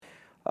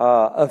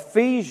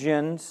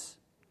Ephesians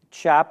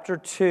chapter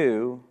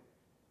 2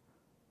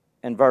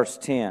 and verse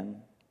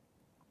 10.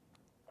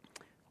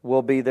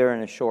 We'll be there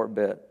in a short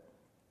bit.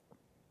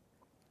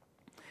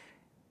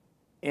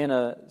 In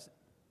a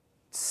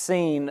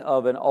scene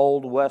of an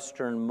old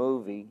Western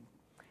movie,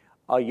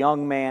 a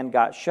young man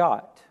got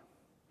shot.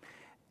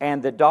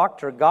 And the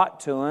doctor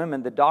got to him,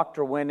 and the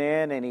doctor went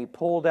in and he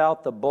pulled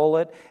out the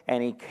bullet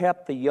and he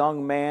kept the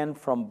young man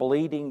from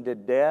bleeding to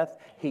death.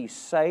 He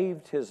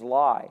saved his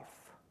life.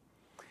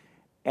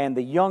 And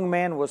the young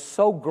man was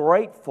so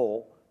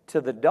grateful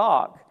to the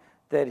doc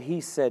that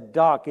he said,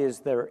 "Doc, is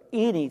there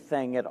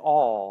anything at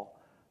all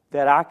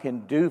that I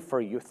can do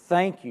for you?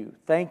 Thank you.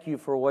 Thank you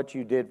for what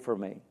you did for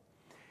me."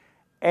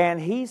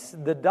 And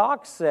the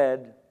doc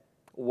said,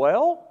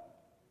 "Well,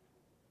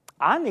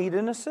 I need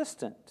an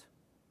assistant.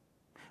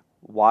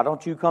 Why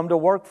don't you come to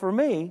work for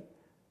me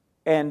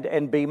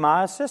and be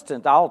my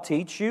assistant? I'll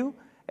teach you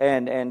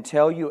and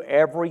tell you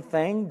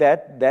everything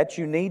that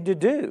you need to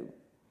do."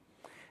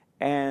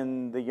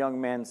 And the young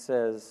man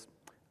says,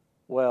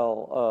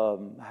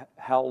 "Well,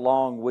 how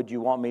long would you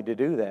want me to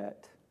do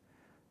that?"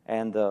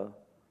 And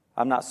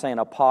I'm not saying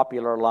a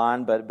popular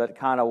line, but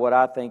kind of what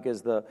I think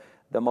is the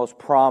most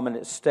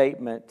prominent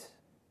statement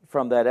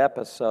from that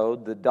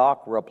episode. The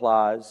doc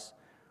replies,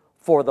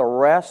 "For the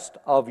rest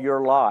of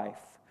your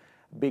life,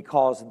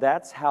 because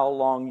that's how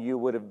long you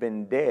would have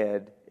been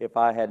dead if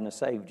I hadn't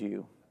saved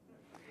you."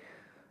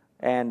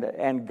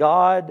 And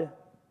God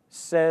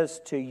says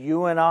to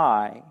you and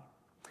I,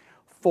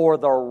 for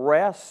the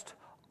rest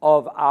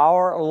of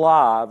our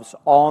lives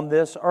on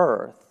this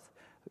earth,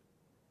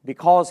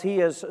 because He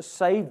has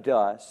saved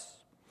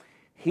us,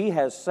 He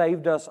has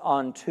saved us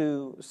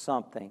unto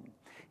something.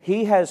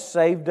 He has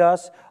saved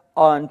us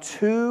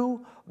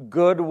unto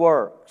good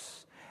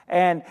works.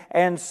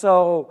 And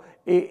so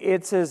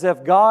it's as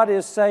if God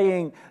is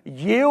saying,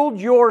 yield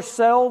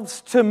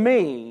yourselves to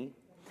me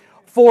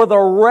for the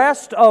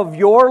rest of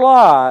your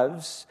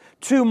lives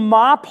to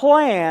my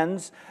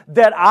plans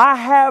that I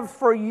have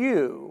for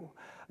you.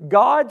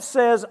 God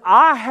says,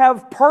 I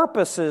have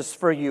purposes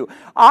for you.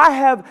 I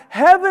have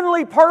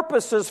heavenly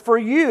purposes for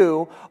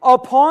you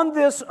upon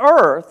this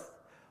earth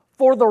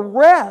for the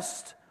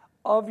rest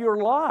of your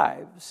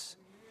lives.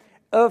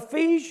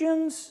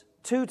 Ephesians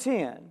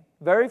 2:10,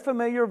 very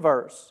familiar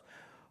verse.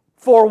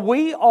 For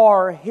we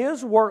are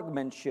His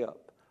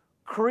workmanship,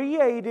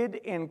 created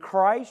in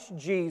Christ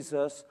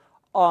Jesus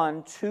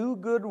unto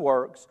good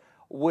works,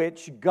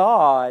 which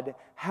God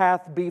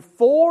hath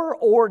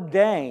before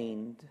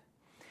ordained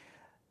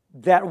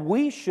that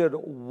we should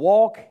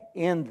walk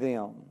in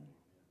them.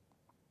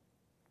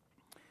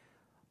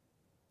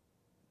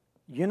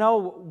 You know,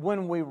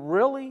 when we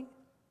really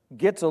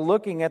get to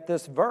looking at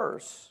this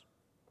verse,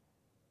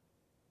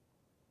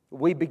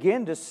 we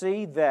begin to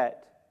see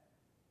that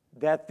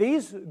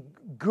these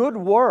good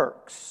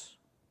works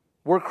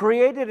were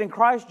created in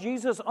Christ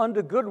Jesus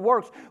unto good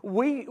works.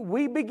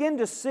 We begin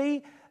to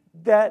see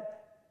that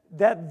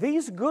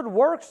these good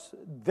works,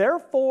 they're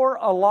for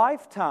a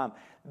lifetime.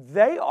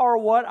 They are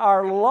what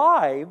our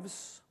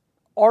lives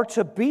are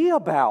to be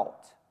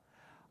about.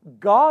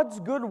 God's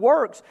good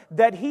works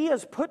that He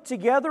has put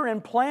together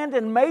and planned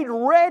and made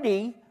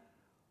ready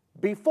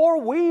before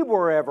we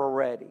were ever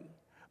ready,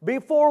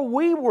 before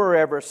we were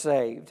ever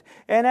saved.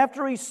 And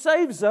after He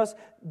saves us,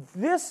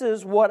 this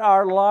is what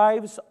our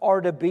lives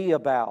are to be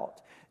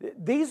about.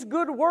 These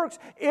good works,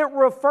 it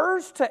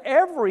refers to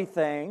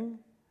everything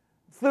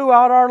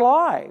throughout our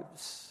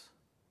lives.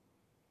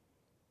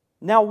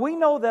 Now, we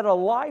know that a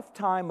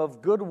lifetime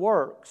of good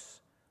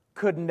works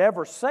could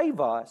never save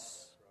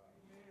us,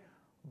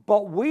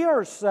 but we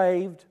are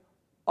saved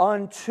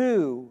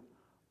unto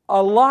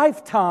a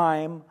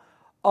lifetime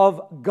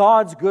of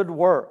God's good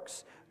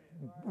works.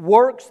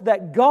 Works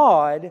that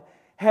God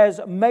has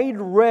made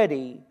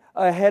ready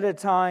ahead of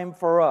time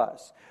for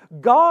us.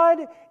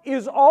 God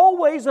is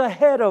always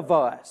ahead of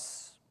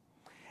us,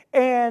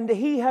 and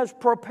He has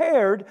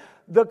prepared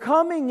the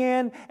coming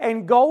in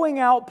and going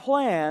out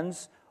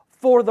plans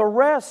for the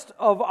rest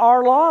of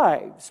our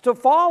lives to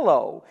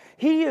follow.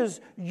 He is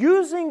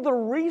using the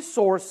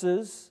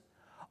resources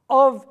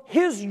of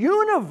His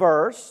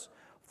universe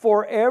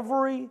for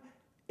every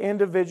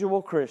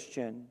individual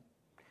Christian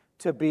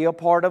to be a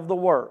part of the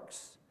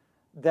works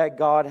that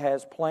God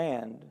has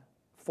planned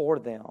for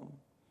them.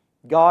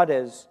 God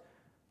has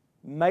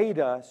made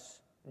us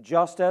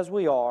just as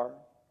we are.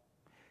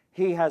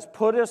 He has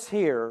put us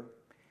here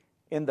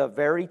in the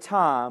very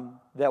time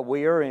that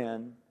we are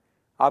in.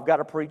 I've got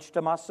to preach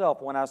to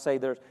myself when I say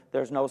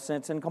there's no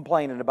sense in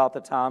complaining about the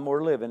time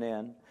we're living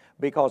in,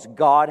 because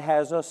God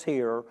has us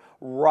here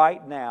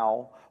right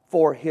now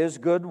for His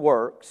good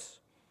works.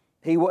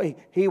 He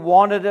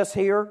wanted us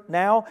here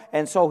now,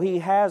 and so He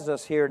has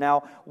us here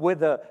now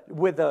with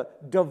a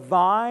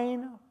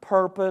divine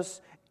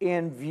purpose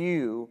in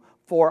view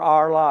for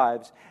our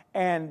lives.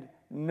 And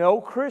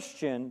no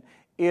Christian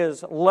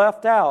is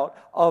left out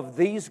of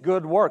these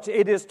good works.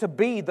 It is to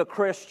be the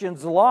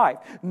Christian's life.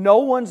 No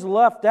one's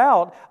left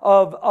out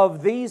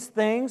of these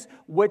things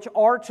which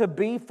are to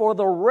be for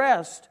the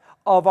rest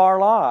of our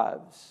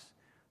lives.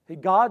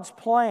 God's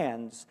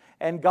plans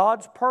and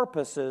God's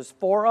purposes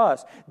for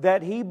us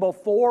that He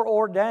before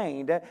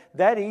ordained,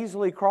 that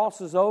easily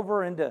crosses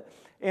over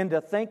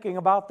into thinking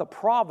about the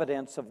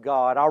providence of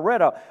God. I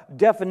read a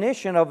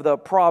definition of the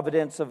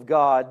providence of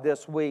God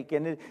this week,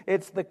 and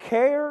it's the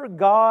care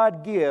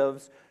God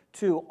gives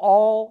to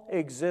all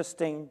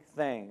existing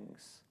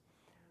things.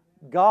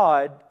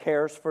 God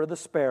cares for the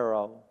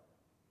sparrow.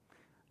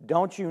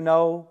 Don't you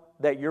know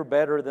that you're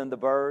better than the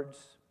birds?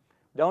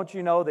 Don't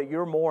you know that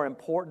you're more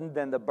important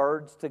than the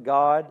birds to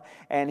God?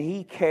 And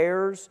He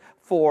cares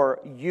for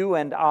you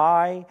and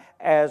I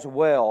as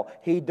well.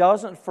 He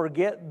doesn't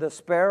forget the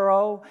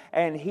sparrow,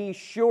 and He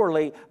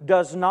surely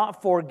does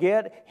not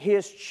forget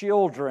His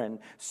children.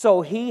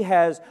 So He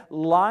has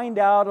lined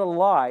out a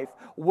life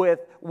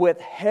with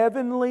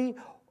heavenly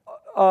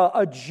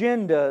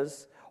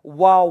agendas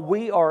while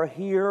we are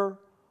here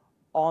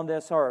on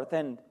this earth.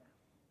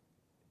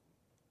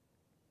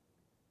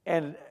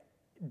 And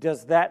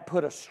does that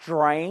put a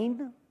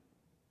strain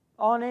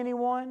on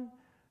anyone?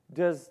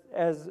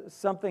 As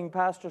something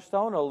Pastor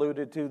Stone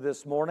alluded to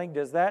this morning,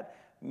 does that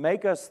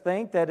make us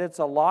think that it's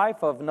a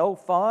life of no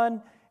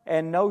fun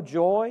and no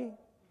joy?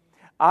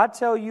 I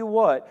tell you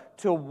what,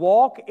 to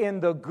walk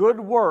in the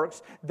good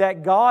works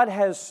that God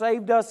has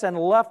saved us and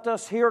left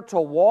us here to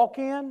walk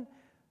in,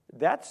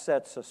 that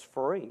sets us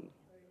free.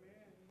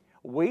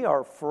 We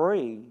are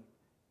free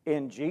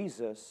in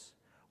Jesus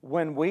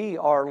when we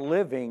are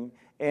living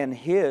in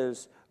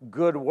His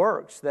good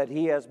works that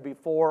He has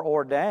before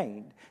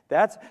ordained.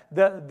 That's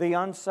the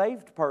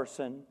unsaved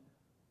person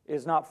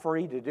is not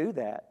free to do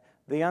that.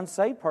 The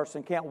unsaved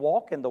person can't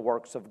walk in the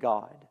works of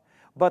God.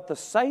 But the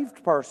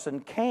saved person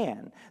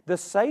can. The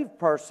saved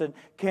person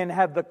can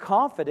have the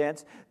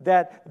confidence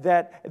that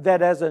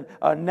as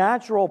a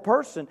natural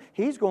person,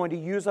 He's going to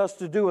use us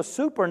to do a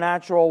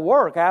supernatural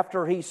work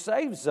after He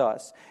saves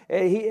us.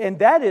 And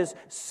that is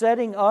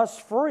setting us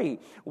free.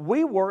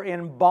 We were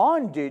in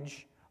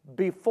bondage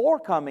before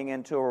coming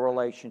into a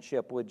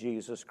relationship with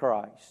Jesus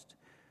Christ.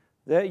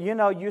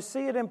 You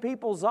see it in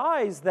people's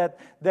eyes that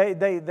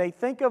they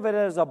think of it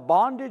as a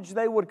bondage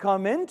they would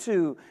come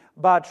into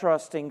by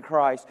trusting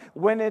Christ.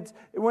 When it's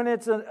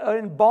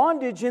in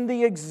bondage in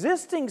the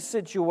existing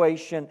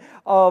situation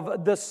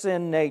of the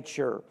sin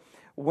nature,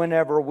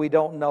 whenever we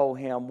don't know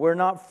Him. We're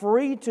not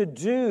free to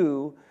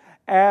do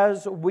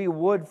as we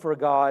would for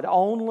God,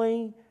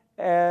 only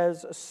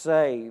as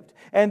saved.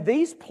 And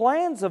these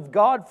plans of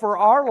God for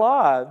our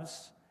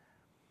lives,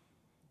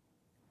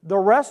 the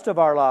rest of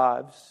our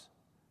lives,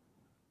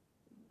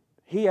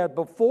 He had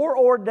before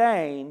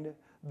ordained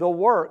the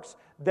works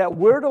that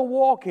we're to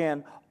walk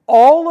in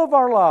all of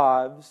our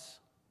lives.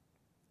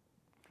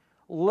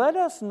 Let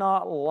us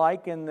not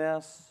liken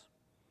this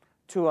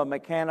to a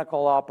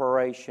mechanical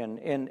operation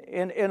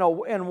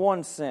in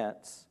one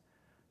sense.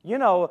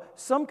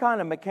 Some kind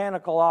of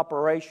mechanical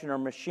operation or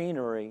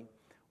machinery,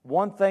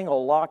 one thing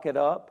will lock it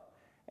up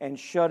and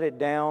shut it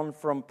down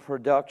from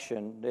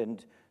production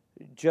and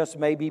just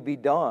maybe be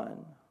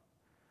done.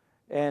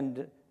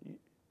 And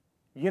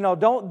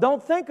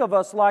don't think of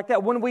us like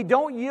that. When we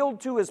don't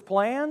yield to His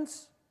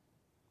plans,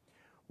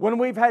 when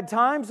we've had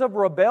times of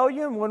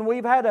rebellion, when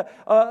we've had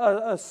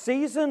a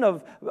season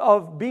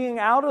of being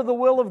out of the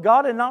will of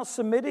God and not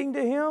submitting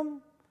to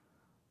Him,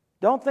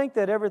 don't think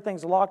that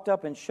everything's locked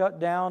up and shut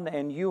down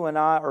and you and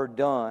I are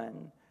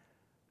done.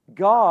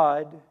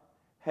 God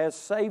has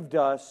saved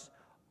us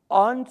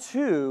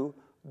unto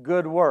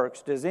good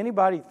works. Does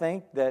anybody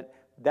think that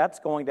that's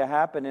going to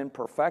happen in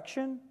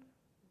perfection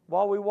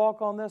while we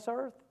walk on this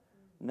earth?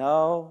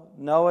 No,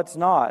 it's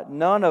not.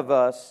 None of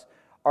us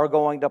are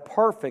going to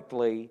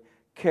perfectly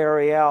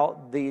carry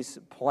out these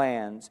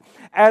plans.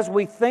 As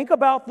we think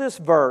about this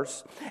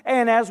verse,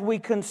 and as we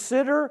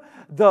consider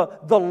the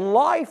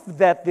life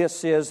that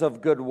this is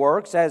of good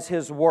works as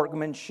His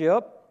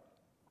workmanship,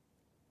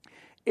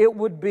 it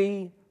would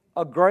be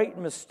a great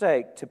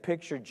mistake to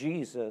picture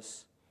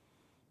Jesus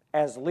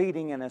as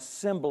leading an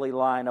assembly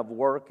line of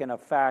work in a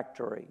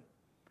factory.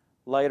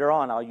 Later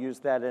on, I'll use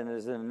that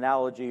as an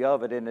analogy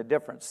of it in a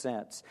different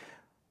sense.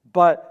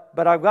 But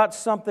I've got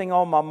something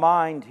on my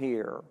mind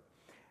here,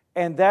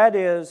 and that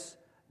is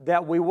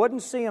that we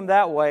wouldn't see Him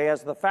that way,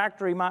 as the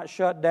factory might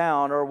shut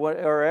down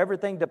or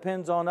everything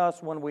depends on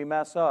us when we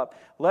mess up.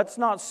 Let's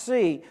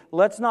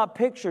not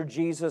picture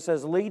Jesus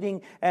as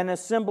leading an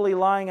assembly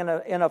line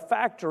in a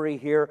factory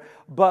here,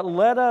 but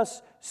let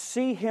us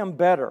see Him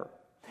better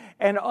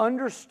and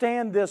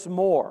understand this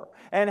more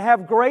and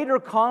have greater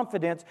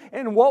confidence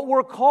in what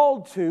we're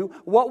called to,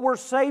 what we're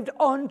saved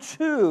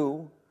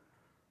unto,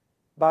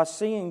 by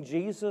seeing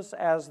Jesus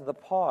as the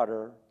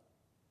potter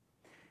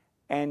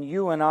and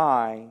you and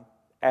I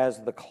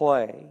as the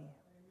clay.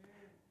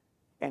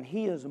 And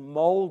He is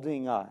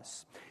molding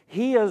us.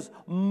 He is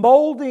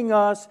molding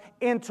us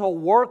into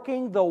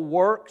working the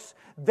works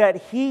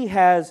that He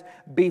has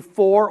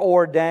before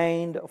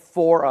ordained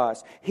for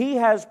us. He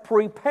has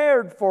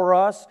prepared for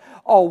us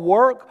a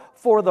work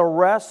for the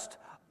rest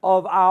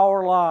of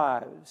our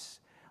lives.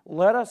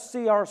 Let us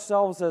see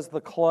ourselves as the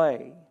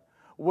clay.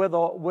 with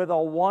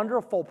a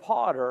wonderful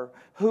potter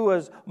who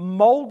is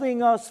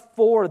molding us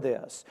for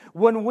this.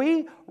 When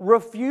we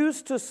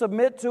refuse to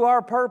submit to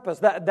our purpose,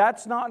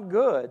 that's not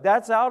good.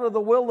 That's out of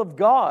the will of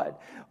God.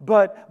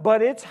 But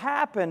it's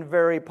happened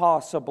very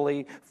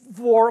possibly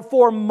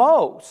for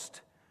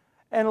most.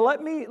 And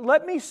let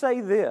me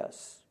say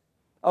this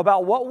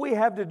about what we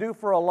have to do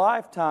for a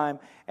lifetime,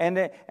 and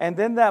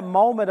then that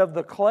moment of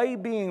the clay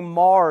being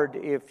marred,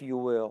 if you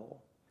will.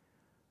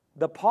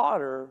 The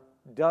potter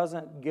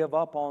doesn't give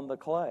up on the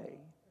clay.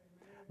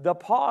 The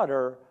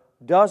potter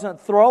doesn't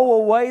throw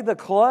away the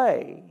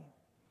clay.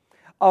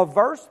 A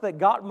verse that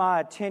got my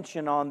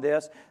attention on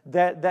this,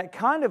 that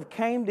kind of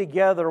came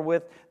together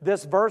with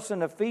this verse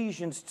in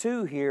Ephesians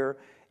 2 here,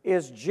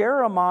 is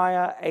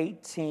Jeremiah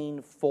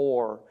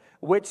 18:4,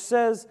 which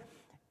says,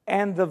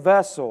 "And the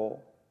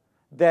vessel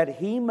that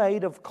he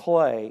made of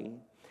clay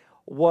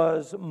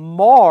was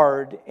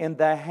marred in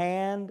the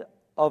hand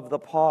of the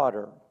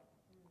potter."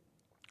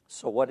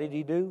 So what did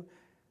he do?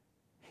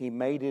 He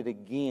made it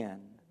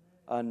again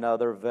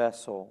another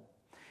vessel,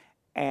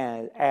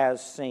 and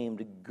as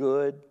seemed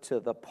good to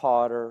the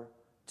potter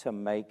to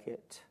make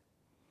it.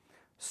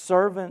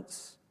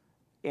 Servants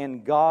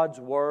in God's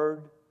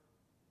Word,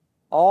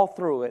 all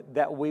through it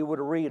that we would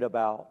read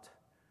about,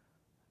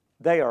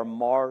 they are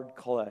marred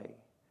clay.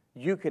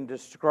 You can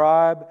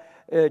describe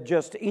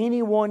just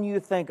anyone you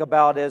think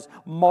about as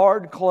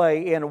marred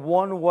clay in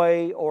one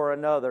way or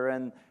another.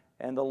 And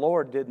the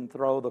Lord didn't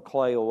throw the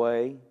clay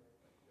away.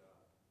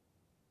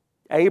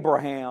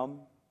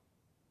 Abraham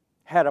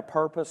had a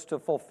purpose to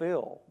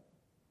fulfill.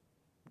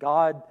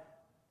 God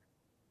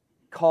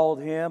called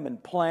him and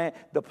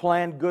the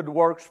planned good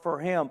works for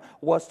him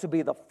was to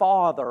be the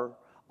father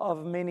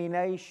of many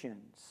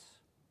nations.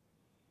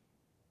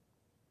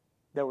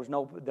 There was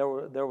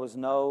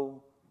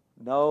no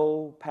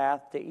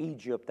path to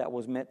Egypt that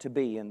was meant to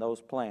be in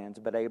those plans,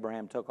 but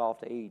Abraham took off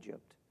to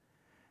Egypt.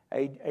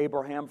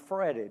 Abraham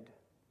fretted,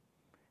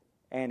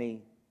 and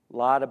he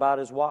lied about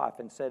his wife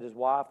and said his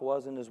wife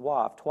wasn't his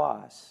wife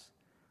twice.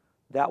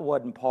 That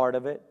wasn't part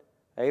of it.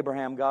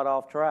 Abraham got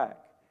off track.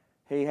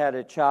 He had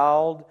a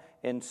child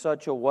in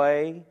such a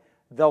way,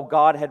 though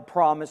God had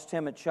promised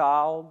him a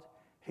child,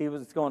 he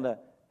was going to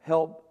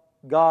help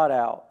God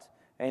out.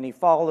 And he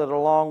followed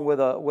along with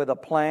a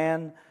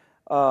plan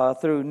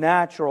through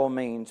natural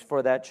means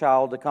for that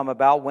child to come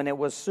about when it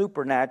was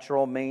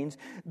supernatural means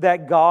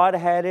that God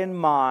had in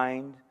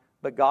mind,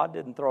 but God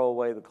didn't throw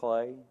away the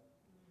clay.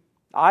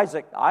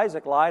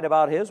 Isaac lied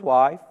about his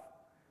wife,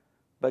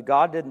 but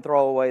God didn't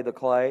throw away the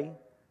clay.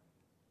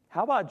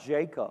 How about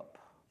Jacob?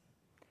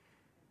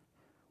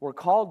 We're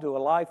called to a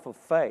life of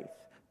faith,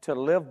 to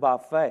live by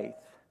faith.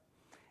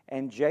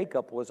 And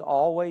Jacob was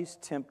always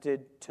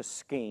tempted to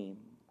scheme,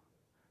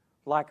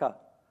 like a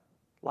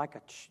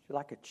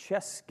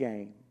chess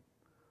game,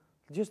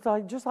 just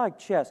like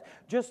chess.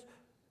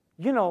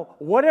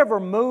 Whatever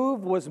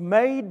move was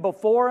made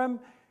before him,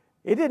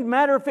 it didn't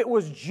matter if it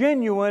was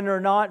genuine or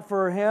not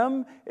for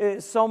him.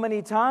 So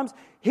many times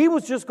he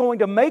was just going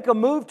to make a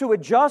move to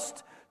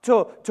adjust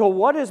to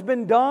what has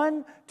been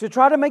done, to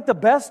try to make the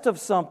best of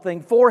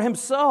something for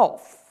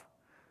himself.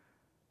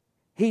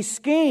 He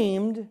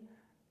schemed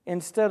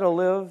instead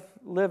of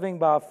living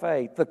by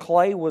faith. The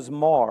clay was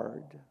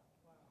marred.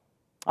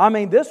 I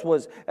mean, this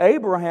was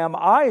Abraham,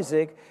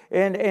 Isaac,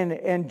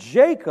 and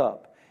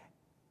Jacob.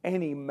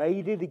 And he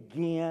made it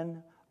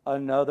again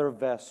another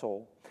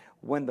vessel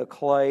when the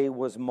clay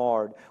was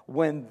marred.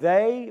 When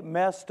they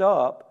messed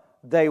up,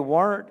 they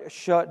weren't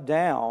shut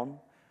down.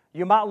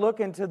 You might look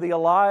into the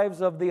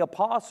lives of the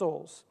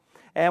apostles.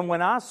 And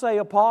when I say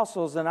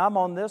apostles, and I'm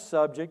on this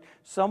subject,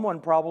 someone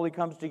probably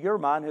comes to your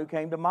mind who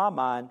came to my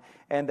mind,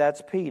 and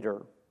that's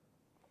Peter.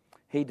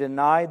 He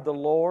denied the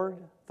Lord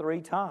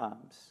 3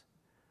 times.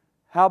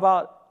 How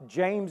about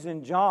James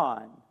and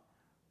John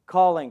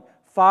wanting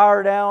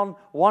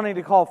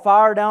to call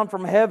fire down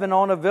from heaven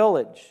on a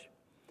village?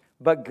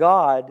 But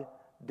God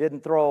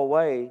didn't throw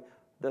away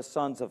the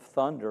sons of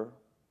thunder.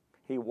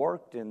 He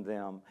worked in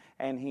them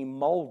and He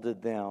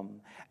molded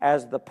them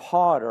as the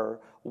potter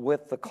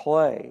with the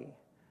clay.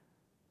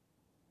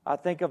 I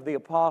think of the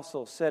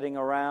apostles sitting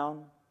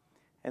around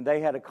and they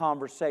had a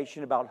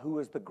conversation about who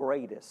is the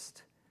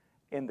greatest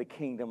in the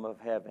kingdom of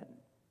heaven.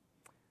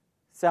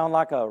 Sound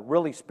like a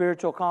really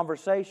spiritual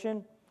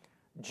conversation?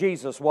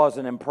 Jesus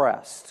wasn't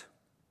impressed.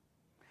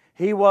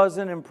 He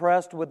wasn't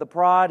impressed with the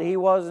pride. He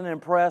wasn't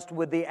impressed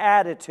with the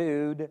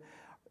attitude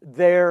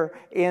there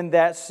in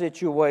that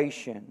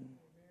situation.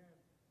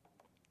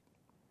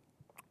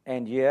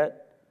 And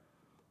yet,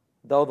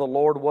 though the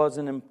Lord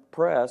wasn't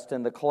impressed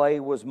and the clay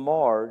was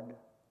marred,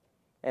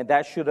 and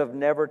that should have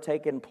never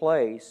taken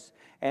place,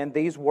 and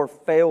these were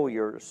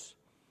failures,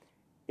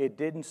 it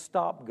didn't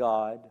stop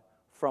God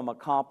from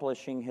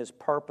accomplishing His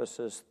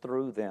purposes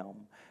through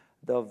them.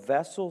 The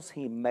vessels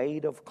He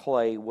made of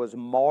clay was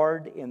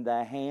marred in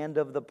the hand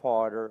of the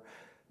potter,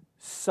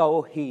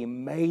 so He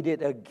made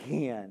it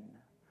again,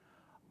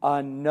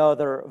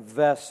 another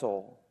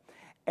vessel.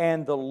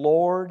 And the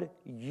Lord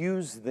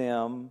used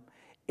them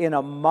in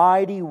a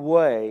mighty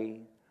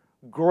way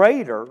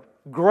greater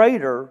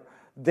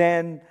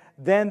than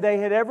they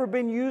had ever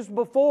been used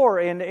before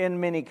in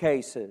many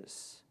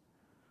cases.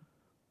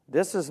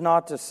 This is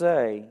not to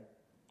say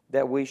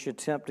that we should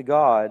tempt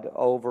God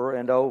over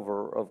and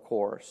over, of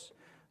course.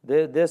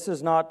 This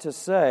is not to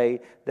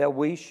say that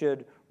we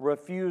should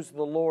refuse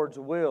the Lord's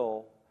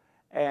will,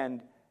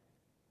 and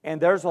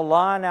there's a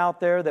line out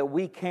there that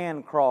we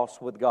can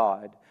cross with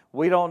God.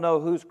 We don't know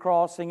who's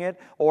crossing it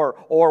or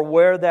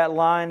where that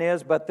line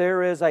is, but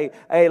there is a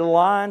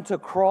line to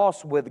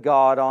cross with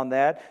God on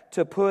that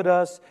to put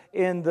us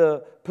in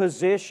the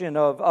position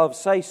of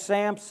say,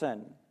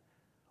 Samson,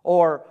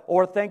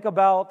 or think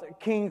about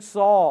King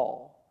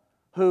Saul,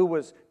 who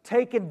was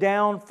taken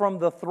down from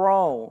the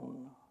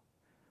throne.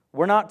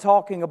 We're not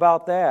talking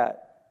about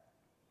that.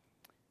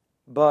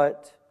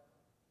 But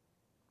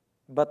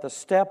the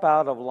step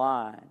out of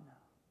line,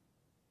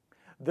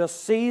 the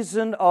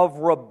season of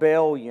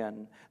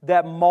rebellion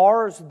that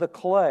mars the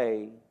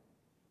clay,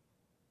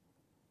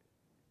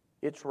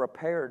 it's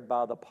repaired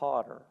by the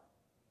potter.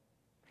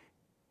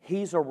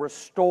 He's a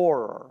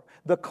restorer.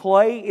 The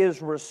clay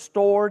is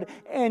restored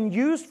and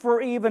used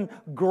for even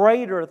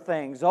greater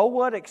things. Oh,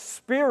 what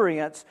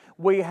experience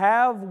we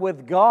have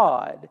with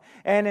God.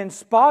 And in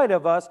spite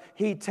of us,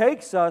 He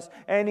takes us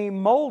and He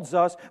molds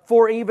us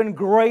for even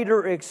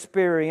greater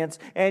experience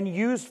and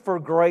used for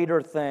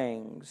greater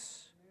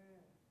things.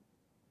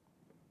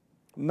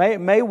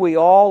 May we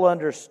all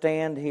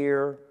understand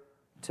here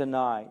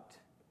tonight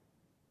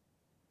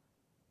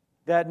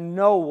that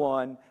no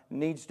one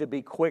needs to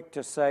be quick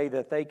to say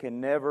that they can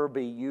never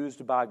be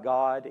used by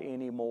God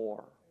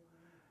anymore.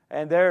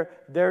 And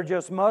there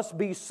just must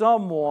be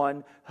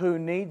someone who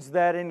needs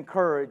that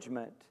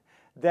encouragement.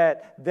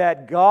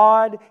 That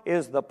God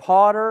is the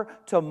potter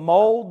to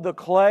mold the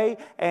clay,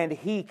 and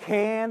He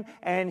can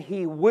and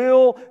He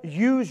will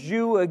use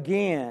you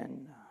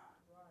again.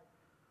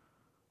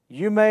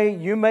 You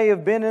may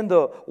have been in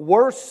the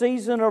worst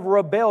season of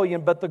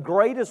rebellion, but the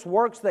greatest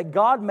works that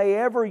God may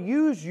ever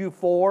use you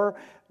for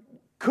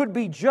could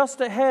be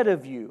just ahead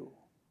of you.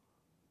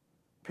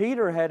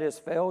 Peter had his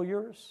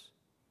failures,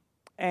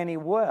 and he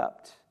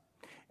wept,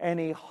 and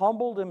he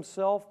humbled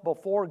himself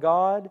before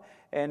God,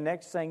 and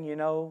next thing you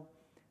know,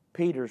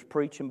 Peter's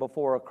preaching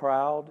before a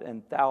crowd,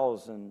 and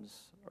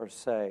thousands are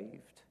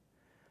saved.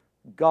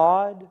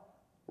 God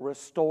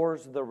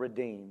restores the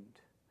redeemed.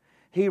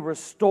 He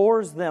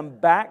restores them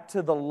back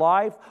to the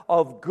life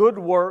of good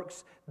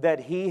works that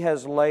He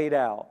has laid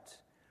out.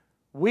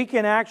 We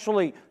can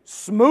actually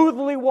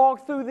smoothly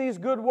walk through these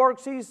good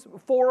works He's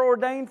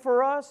foreordained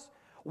for us.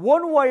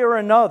 One way or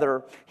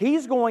another,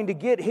 He's going to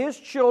get His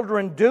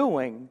children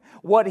doing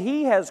what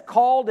He has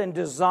called and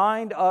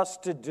designed us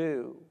to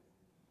do.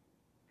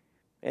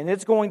 And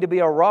it's going to be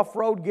a rough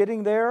road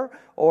getting there,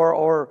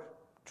 or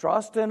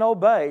trust and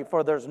obey,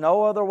 for there's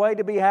no other way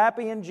to be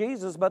happy in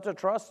Jesus but to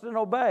trust and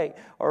obey.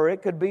 Or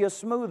it could be a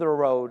smoother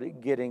road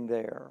getting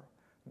there.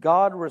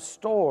 God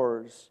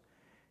restores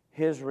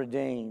His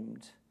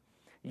redeemed.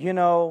 You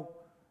know,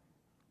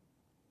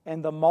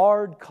 and the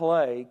marred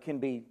clay can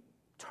be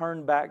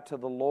turned back to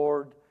the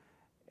Lord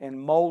and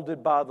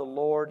molded by the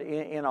Lord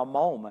in a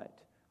moment.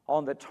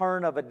 On the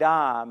turn of a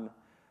dime.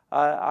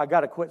 I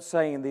got to quit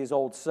saying these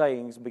old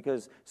sayings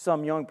because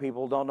some young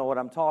people don't know what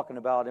I'm talking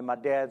about in my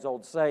dad's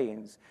old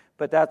sayings.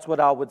 But that's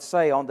what I would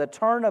say. On the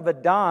turn of a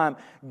dime,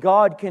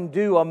 God can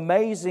do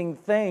amazing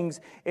things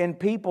in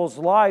people's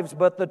lives.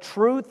 But the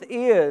truth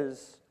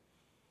is,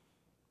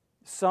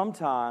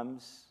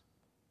 sometimes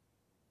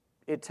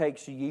it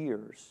takes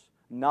years.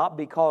 Not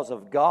because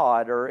of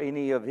God or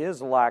any of His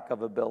lack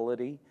of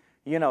ability.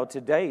 You know,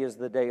 today is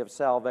the day of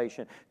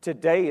salvation.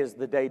 Today is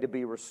the day to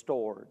be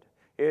restored.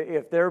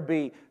 If there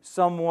be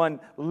someone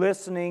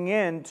listening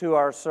in to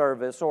our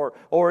service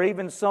or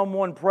even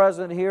someone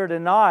present here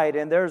tonight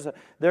and there's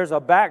a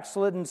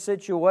backslidden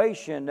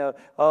situation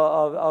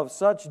of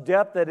such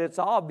depth that it's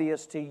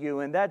obvious to you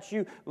and that's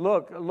you,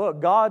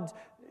 look, God,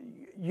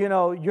 you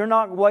know, you're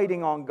not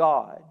waiting on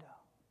God.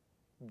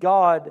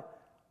 God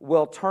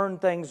will turn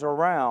things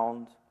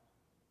around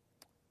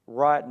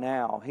right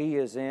now. He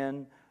is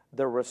in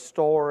the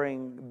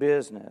restoring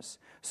business.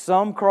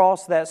 Some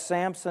cross that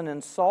Samson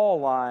and Saul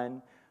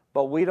line,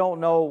 but we don't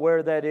know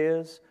where that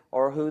is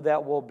or who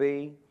that will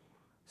be.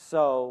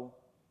 So,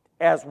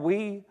 as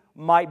we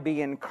might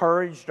be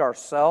encouraged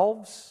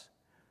ourselves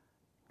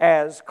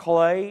as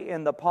clay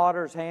in the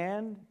potter's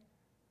hand,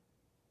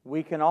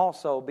 we can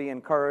also be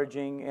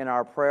encouraging in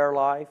our prayer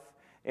life,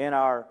 in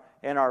our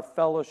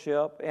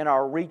fellowship, in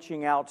our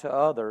reaching out to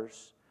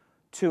others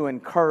to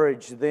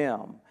encourage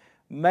them.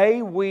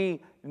 May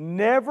we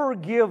never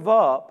give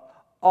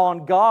up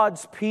on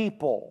God's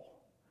people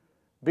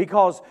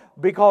because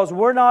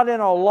we're not in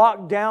a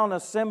lockdown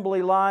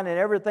assembly line and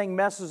everything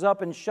messes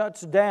up and shuts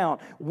down.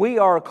 We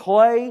are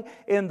clay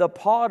in the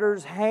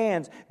potter's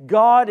hands.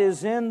 God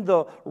is in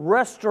the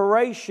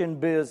restoration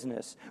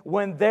business.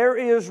 When there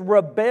is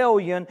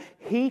rebellion,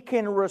 He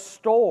can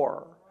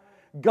restore.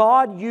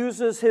 God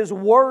uses His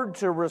Word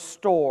to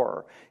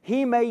restore.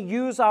 He may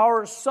use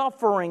our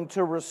suffering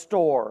to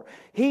restore.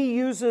 He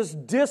uses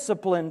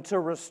discipline to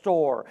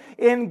restore.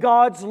 In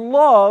God's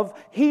love,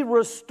 He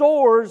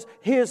restores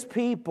His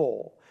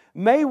people.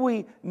 May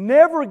we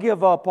never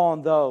give up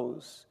on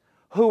those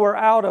who are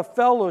out of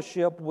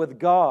fellowship with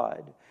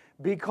God.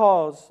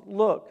 Because,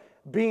 look,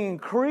 being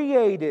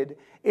created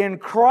in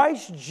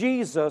Christ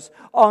Jesus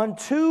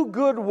unto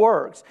good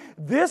works.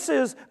 This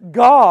is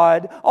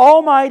God,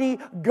 Almighty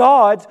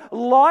God's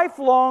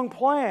lifelong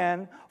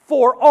plan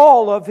for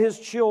all of His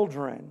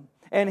children.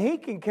 And He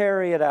can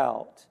carry it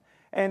out.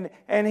 And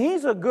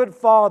He's a good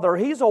Father.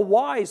 He's a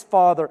wise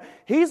Father.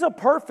 He's a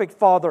perfect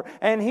Father.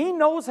 And He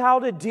knows how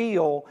to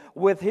deal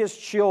with His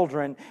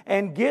children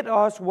and get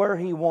us where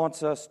He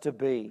wants us to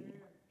be.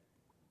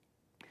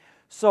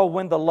 So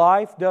when the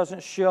life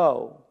doesn't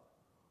show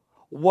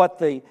what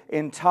the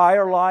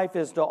entire life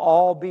is to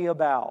all be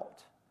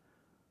about,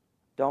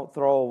 don't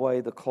throw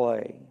away the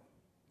clay.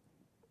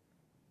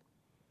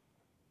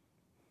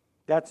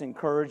 That's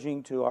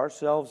encouraging to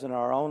ourselves in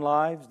our own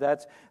lives.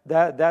 That's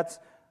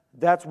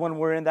when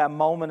we're in that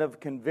moment of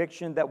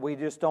conviction that we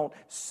just don't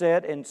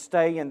sit and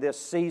stay in this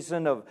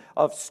season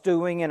of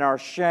stewing in our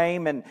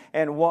shame and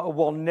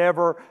we'll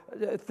never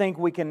think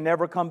we can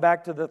never come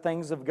back to the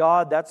things of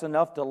God. That's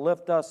enough to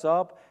lift us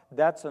up.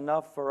 That's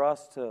enough for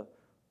us to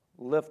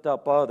lift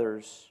up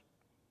others,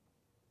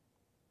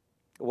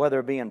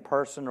 whether it be in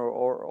person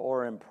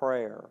or in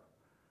prayer.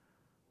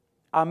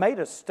 I made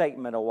a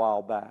statement a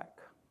while back,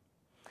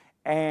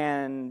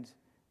 and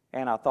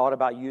I thought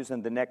about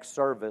using the next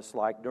service,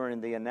 like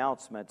during the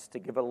announcements, to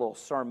give a little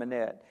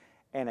sermonette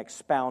and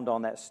expound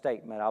on that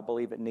statement. I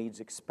believe it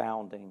needs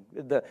expounding.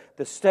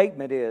 The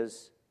statement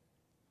is,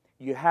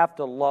 you have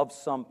to love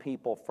some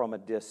people from a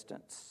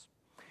distance.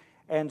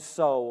 And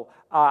so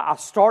I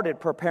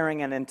started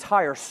preparing an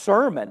entire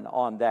sermon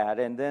on that.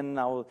 And then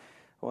I was,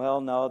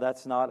 well, no,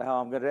 that's not how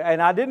I'm going to. And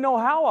I didn't know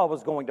how I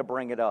was going to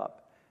bring it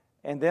up.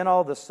 And then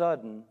all of a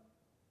sudden,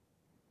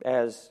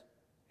 as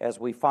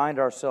we find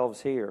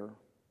ourselves here,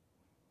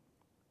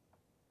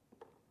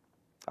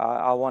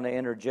 I want to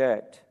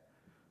interject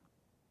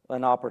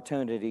an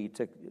opportunity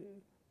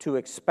to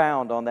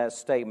expound on that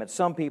statement.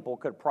 Some people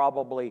could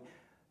probably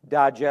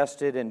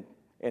digest it and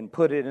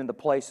put it in the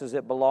places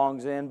it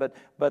belongs in, but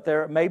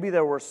maybe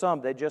there were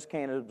some that just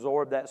can't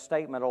absorb that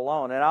statement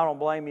alone, and I don't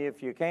blame you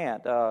if you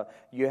can't.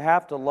 You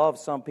have to love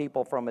some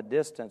people from a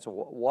distance.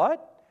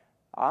 What?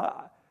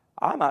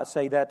 I might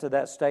say that to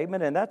that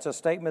statement, and that's a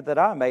statement that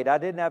I made. I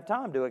didn't have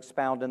time to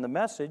expound in the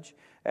message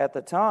at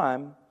the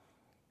time,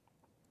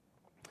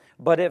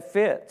 but it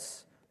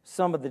fits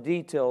some of the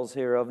details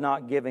here of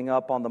not giving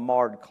up on the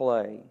marred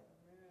clay.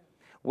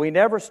 We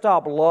never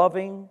stop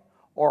loving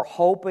or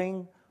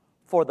hoping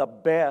for the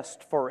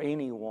best for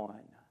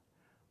anyone.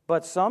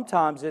 But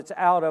sometimes it's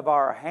out of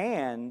our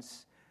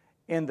hands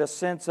in the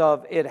sense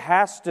of it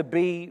has to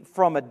be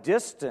from a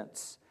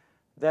distance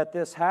that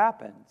this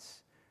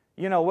happens.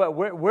 You know,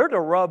 we're to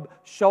rub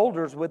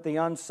shoulders with the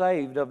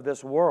unsaved of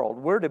this world.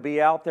 We're to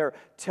be out there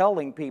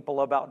telling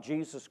people about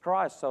Jesus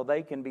Christ so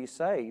they can be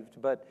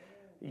saved. But,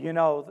 you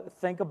know,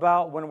 think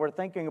about when we're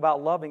thinking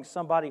about loving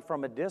somebody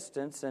from a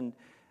distance, and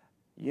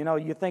you know,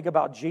 you think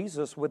about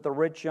Jesus with the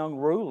rich young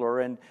ruler,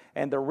 and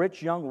the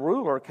rich young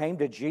ruler came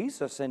to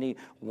Jesus and he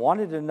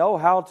wanted to know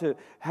how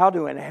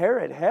to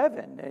inherit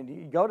heaven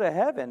and go to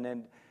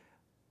heaven,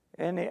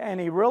 and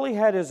he really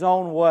had his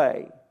own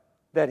way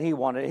that he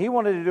wanted. He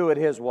wanted to do it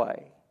his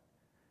way.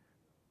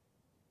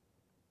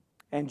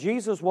 And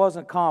Jesus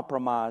wasn't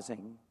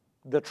compromising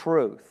the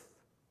truth.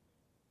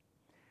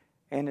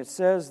 And it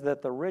says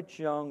that the rich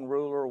young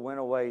ruler went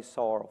away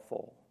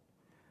sorrowful.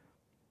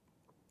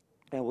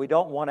 And we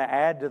don't want to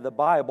add to the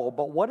Bible,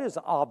 but what is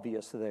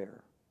obvious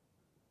there?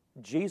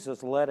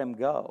 Jesus let him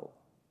go.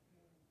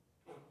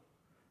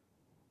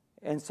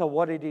 And so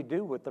what did he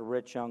do with the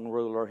rich young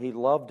ruler? He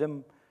loved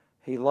him.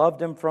 He loved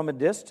him from a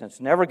distance.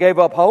 Never gave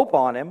up hope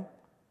on him.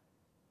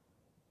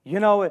 You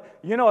know,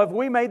 if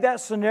we made that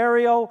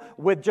scenario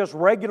with just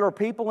regular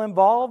people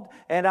involved,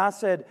 and I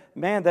said,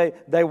 man,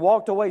 they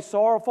walked away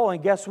sorrowful,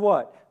 and guess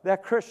what?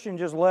 That Christian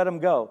just let him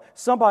go.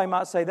 Somebody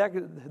might say,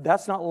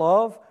 that's not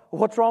love.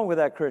 What's wrong with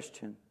that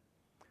Christian?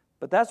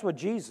 But that's what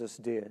Jesus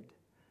did.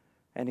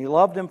 And he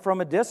loved him from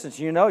a distance.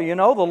 You know,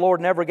 the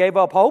Lord never gave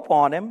up hope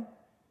on him.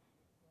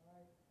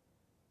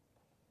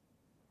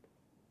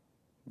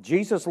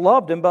 Jesus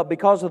loved him, but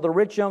because of the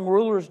rich young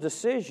ruler's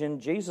decision,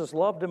 Jesus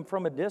loved him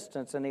from a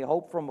distance and he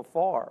hoped from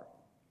afar.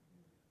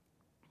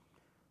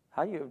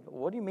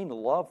 What do you mean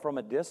love from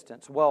a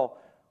distance? Well,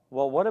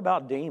 what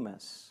about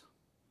Demas?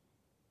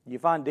 You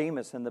find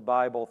Demas in the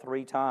Bible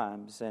 3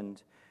 times, and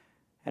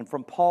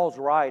from Paul's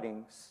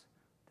writings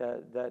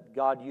that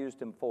God used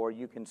him for,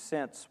 you can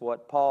sense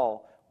what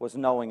Paul was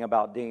knowing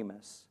about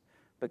Demas.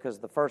 Because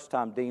the first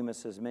time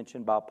Demas is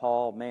mentioned by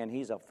Paul, man,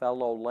 he's a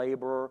fellow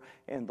laborer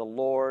in the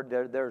Lord.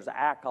 There's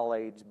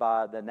accolades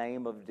by the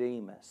name of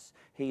Demas.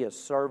 He is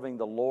serving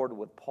the Lord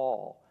with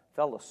Paul,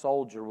 fellow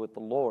soldier with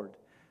the Lord.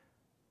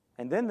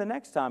 And then the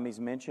next time he's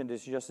mentioned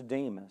is just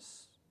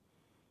Demas.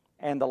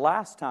 And the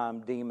last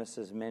time Demas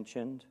is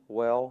mentioned,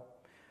 well,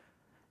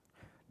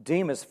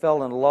 Demas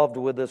fell in love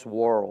with this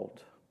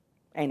world,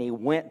 and he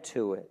went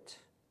to it.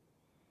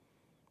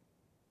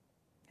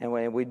 And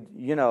when we,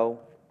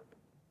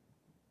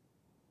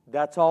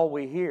 that's all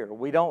we hear.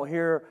 We don't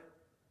hear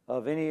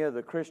of any of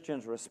the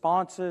Christians'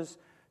 responses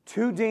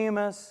to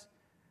Demas.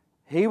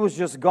 He was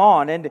just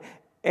gone.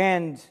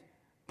 And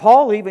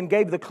Paul even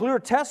gave the clear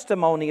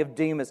testimony of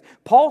Demas.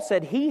 Paul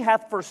said, "He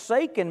hath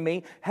forsaken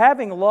me,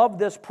 having loved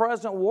this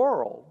present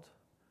world."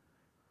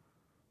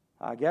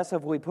 I guess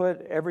if we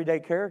put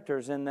everyday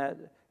characters in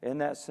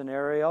that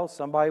scenario,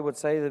 somebody would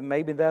say that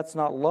maybe that's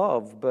not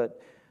love, but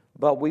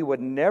we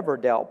would never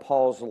doubt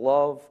Paul's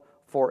love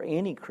for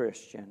any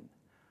Christian.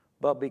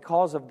 But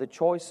because of the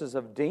choices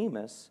of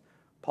Demas,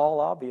 Paul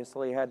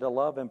obviously had to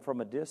love him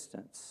from a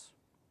distance.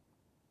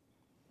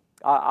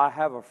 I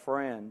have a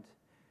friend,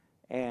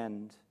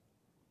 and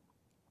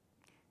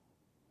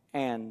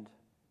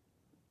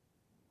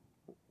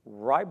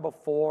right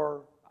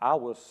before I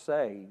was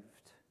saved,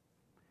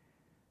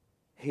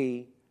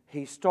 he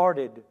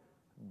started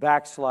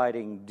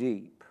backsliding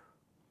deep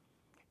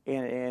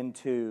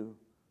into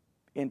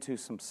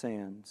some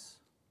sins,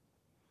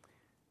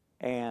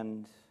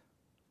 and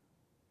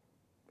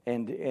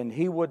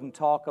he wouldn't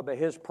talk about,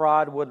 his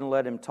pride wouldn't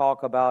let him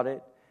talk about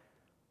it,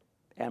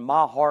 and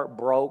my heart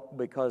broke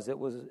because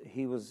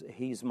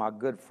he's my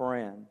good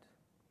friend.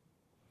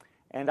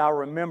 And I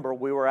remember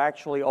we were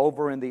actually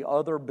over in the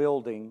other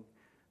building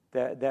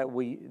that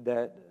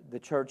the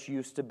church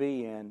used to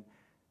be in,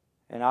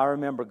 and I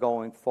remember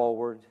going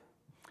forward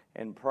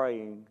and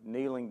praying,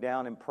 kneeling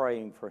down and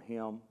praying for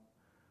him.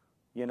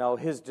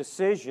 His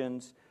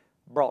decisions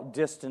brought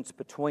distance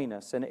between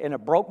us, and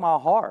it broke my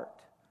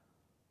heart.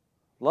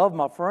 Love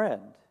my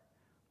friend,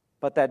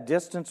 but that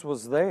distance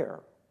was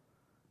there.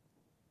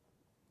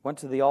 Went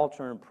to the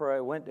altar and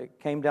prayed.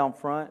 Came down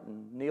front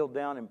and kneeled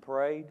down and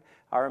prayed.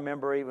 I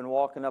remember even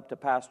walking up to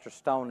Pastor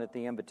Stone at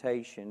the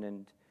invitation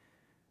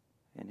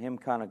and him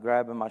kind of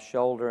grabbing my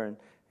shoulder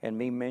and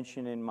me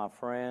mentioning my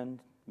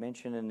friend,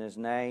 mentioning his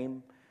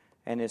name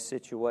and his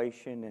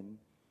situation,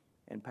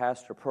 and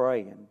Pastor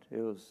praying. It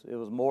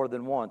was more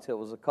than once. It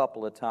was a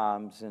couple of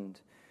times,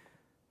 and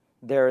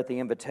there at the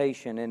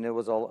invitation, and there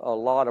was a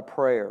lot of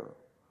prayer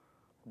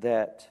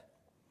that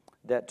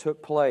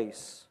took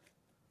place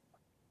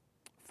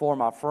for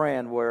my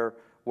friend, where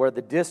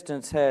the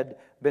distance had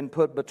been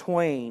put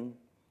between.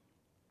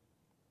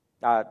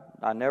 I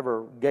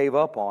never gave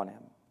up on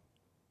him.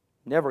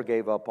 Never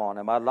gave up on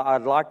him.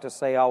 I'd like to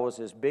say I was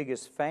his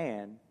biggest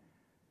fan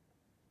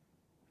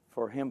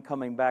for him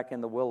coming back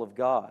in the will of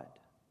God.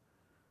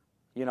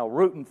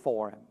 Rooting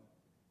for him,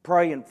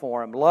 praying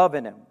for him,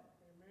 loving him.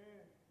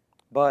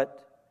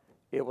 But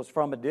it was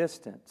from a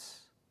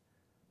distance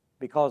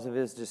because of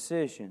his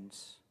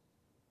decisions.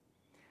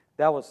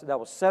 That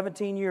was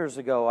 17 years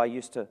ago. I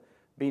used to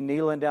be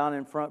kneeling down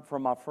in front for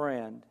my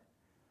friend,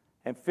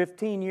 and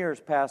 15 years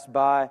passed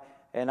by,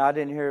 and I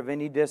didn't hear of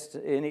any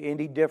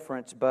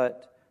difference,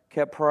 but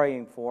kept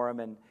praying for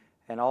him,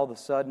 and all of a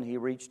sudden he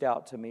reached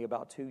out to me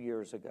about 2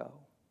 years ago,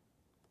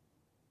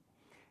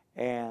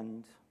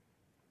 and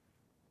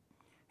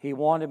he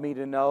wanted me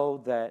to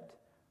know that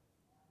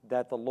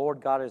the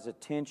Lord got his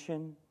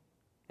attention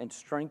and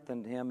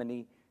strengthened him, and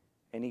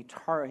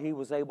he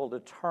was able to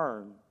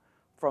turn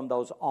from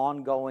those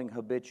ongoing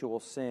habitual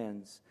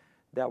sins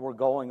that were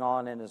going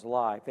on in his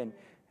life. And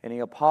he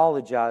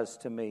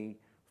apologized to me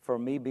for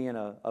me being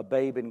a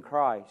babe in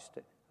Christ,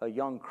 a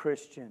young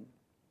Christian,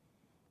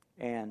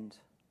 and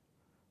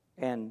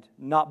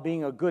not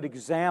being a good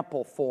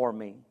example for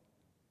me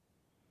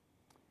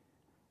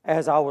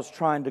as I was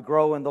trying to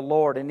grow in the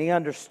Lord. And he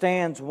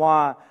understands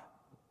what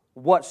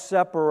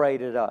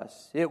separated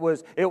us. It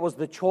was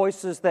the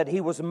choices that he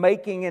was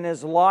making in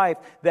his life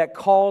that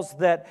caused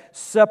that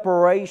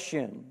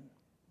separation.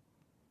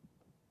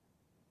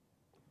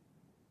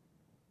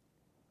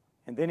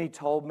 And then he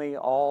told me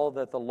all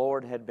that the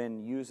Lord had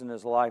been using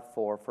his life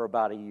for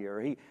about a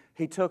year.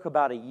 He took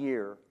about a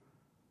year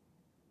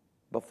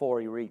before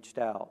he reached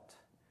out.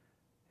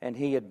 And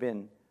he had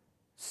been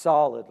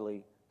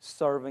solidly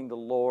serving the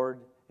Lord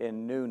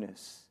in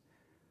newness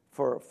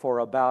for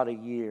about a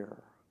year.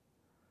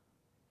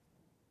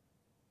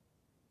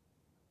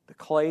 The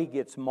clay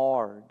gets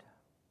marred.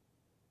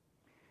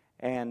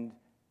 And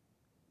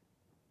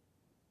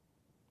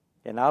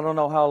I don't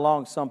know how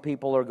long some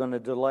people are going to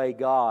delay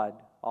God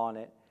on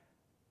it.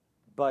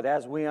 But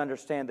as we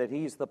understand that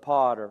He's the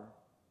potter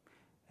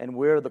and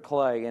we're the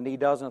clay, and He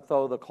doesn't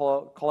throw the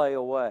clay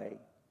away.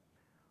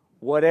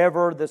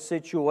 Whatever the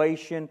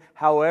situation,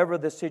 however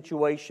the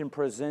situation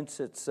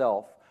presents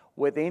itself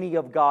with any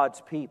of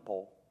God's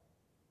people,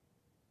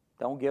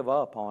 don't give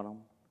up on them.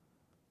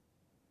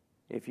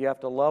 If you have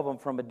to love them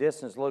from a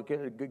distance, look,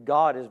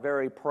 God is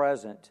very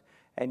present,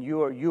 and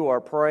you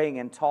are praying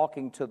and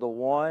talking to the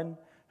one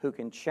who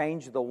can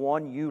change the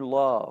one you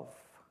love.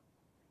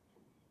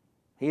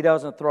 He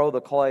doesn't throw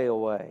the clay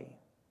away.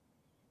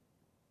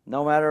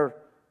 No matter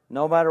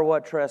No matter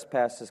what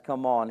trespasses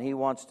come on, He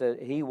wants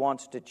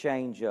to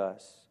change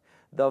us.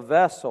 The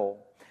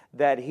vessel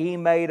that He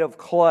made of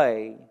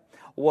clay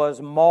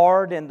was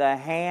marred in the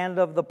hand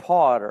of the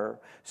potter,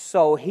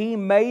 so He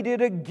made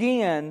it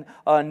again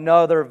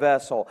another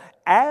vessel,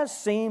 as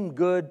seemed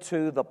good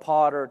to the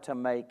potter to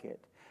make it.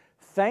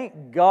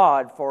 Thank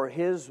God for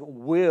His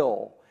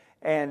will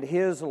and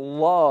His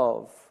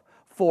love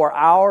for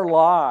our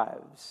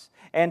lives,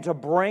 and to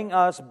bring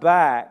us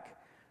back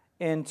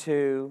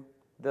into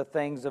the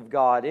things of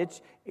God.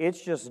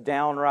 It's just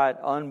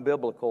downright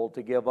unbiblical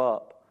to give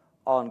up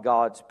on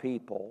God's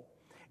people.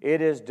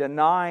 It is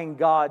denying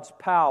God's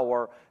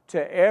power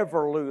to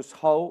ever lose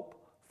hope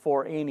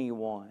for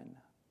anyone.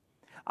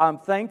 I'm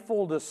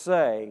thankful to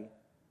say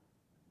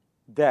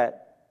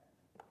that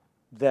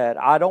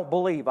I don't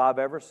believe I've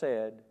ever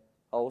said,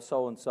 oh,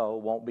 so-and-so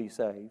won't be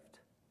saved.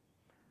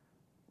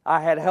 I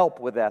had help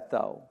with that,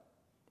 though.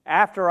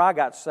 After I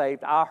got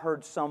saved, I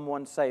heard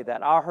someone say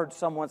that. I heard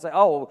someone say,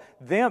 oh,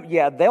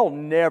 they'll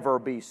never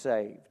be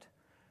saved.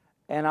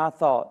 And I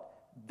thought,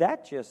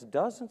 that just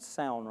doesn't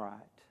sound right.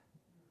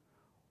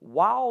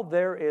 While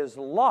there is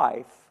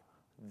life,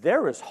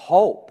 there is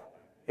hope.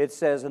 It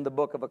says in the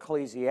book of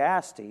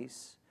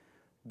Ecclesiastes,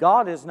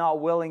 God is not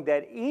willing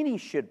that any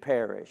should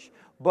perish,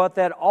 but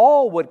that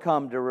all would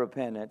come to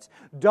repentance.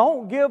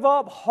 Don't give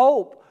up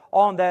hope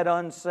on that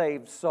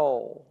unsaved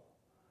soul.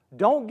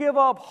 Don't give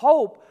up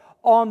hope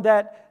on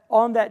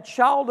that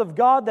child of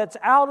God that's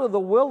out of the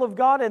will of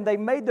God, and they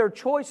made their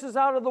choices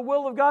out of the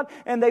will of God,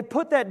 and they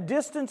put that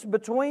distance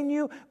between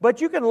you, but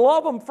you can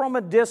love them from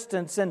a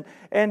distance.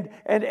 And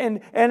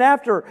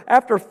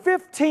after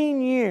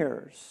 15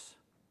 years,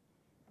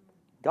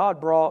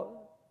 God brought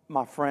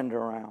my friend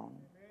around.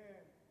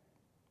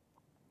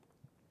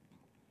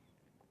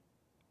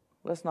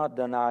 Let's not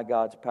deny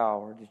God's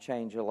power to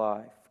change a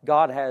life.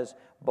 God has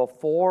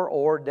before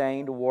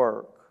ordained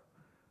work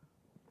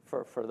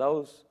for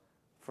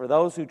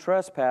those who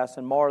trespass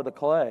and mar the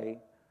clay,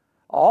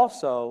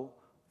 also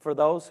for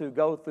those who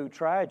go through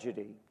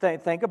tragedy.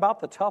 Think about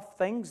the tough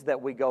things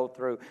that we go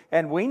through,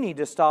 and we need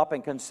to stop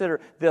and consider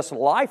this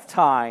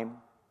lifetime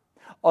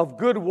of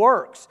good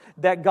works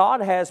that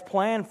God has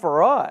planned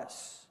for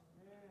us.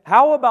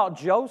 How about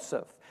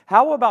Joseph?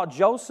 How about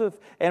Joseph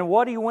and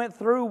what he went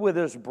through with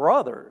his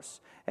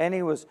brothers? And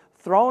he was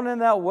thrown in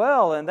that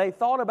well, and they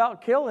thought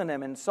about killing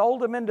him and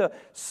sold him into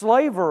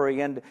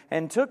slavery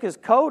and took his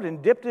coat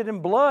and dipped it in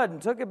blood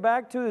and took it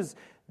back to his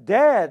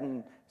dad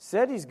and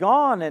said he's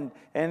gone, and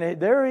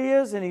there he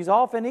is, and he's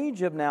off in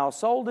Egypt now,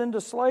 sold into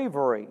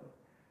slavery.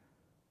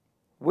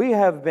 We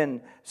have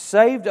been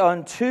saved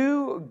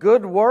unto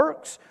good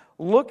works.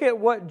 Look at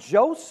what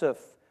Joseph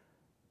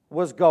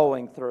was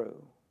going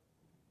through.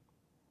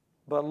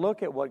 But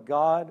look at what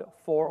God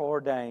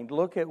foreordained.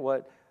 Look at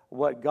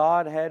what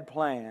God had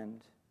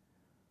planned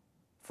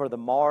for the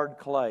marred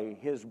clay,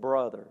 his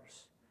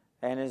brothers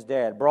and his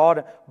dad.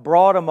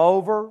 Brought him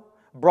over,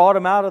 brought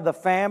him out of the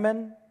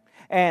famine,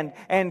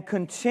 and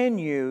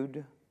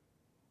continued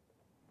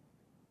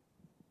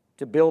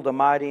to build a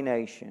mighty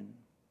nation.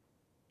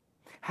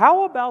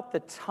 How about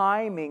the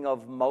timing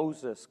of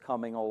Moses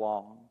coming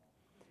along?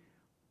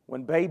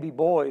 When baby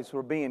boys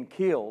were being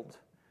killed.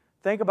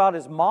 Think about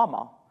his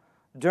mama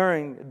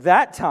during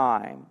that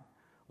time.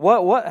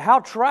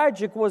 How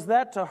tragic was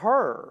that to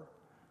her?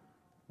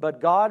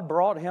 But God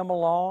brought him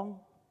along,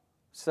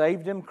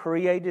 saved him,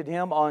 created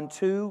him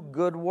unto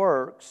good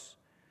works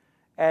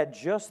at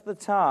just the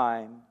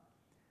time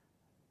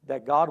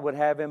that God would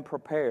have him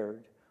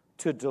prepared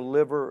to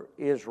deliver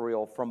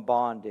Israel from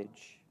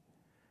bondage.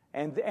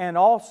 And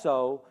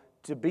also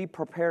to be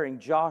preparing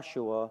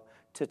Joshua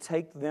to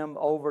take them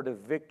over to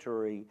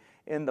victory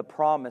in the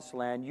promised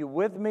land. You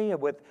with me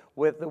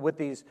with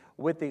these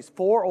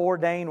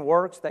foreordained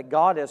works that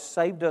God has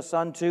saved us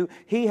unto?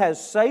 He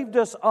has saved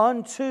us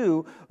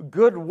unto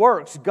good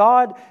works.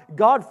 God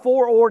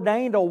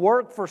foreordained a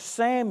work for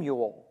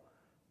Samuel.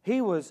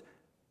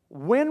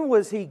 When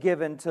was he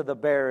given to the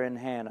barren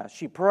Hannah?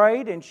 She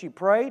prayed and she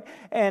prayed,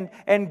 and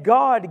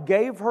God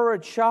gave her a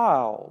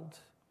child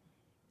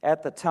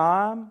at the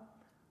time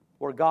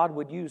where God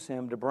would use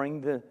him to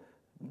bring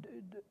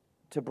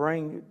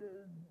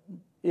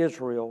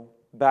Israel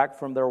back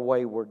from their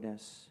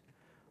waywardness.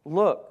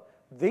 Look,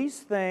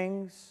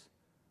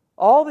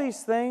 all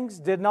these things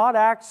did not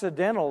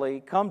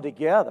accidentally come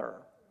together.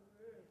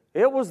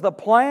 It was the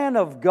plan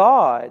of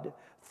God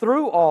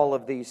through all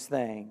of these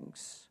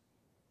things.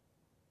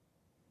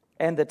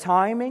 And the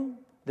timing,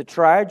 the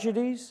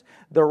tragedies,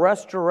 the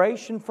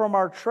restoration from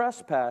our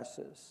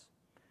trespasses.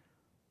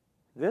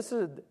 This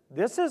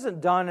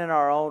isn't done in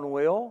our own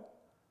will.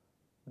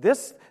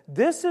 This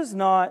is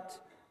not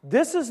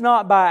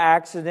by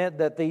accident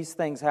that these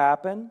things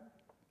happen.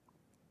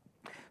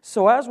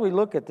 So as we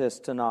look at this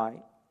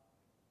tonight,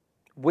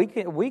 we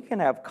can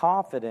have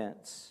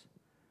confidence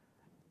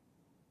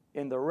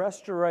in the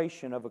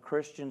restoration of a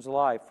Christian's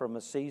life from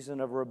a season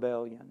of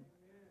rebellion.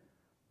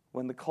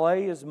 When the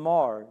clay is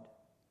marred,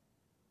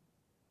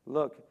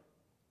 look,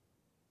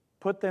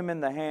 put them in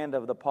the hand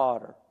of the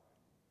potter.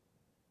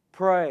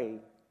 pray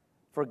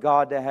for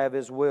God to have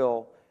His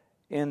will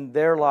in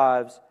their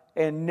lives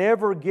and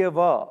never give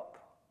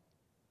up.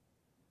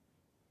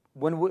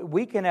 When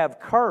we can have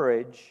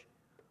courage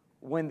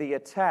when the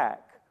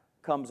attack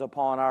comes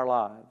upon our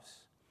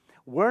lives.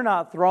 We're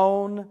not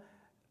thrown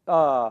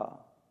in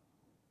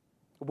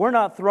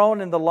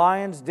the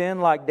lion's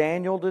den like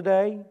Daniel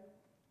today,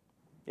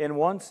 in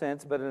one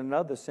sense, but in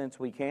another sense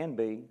we can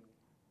be.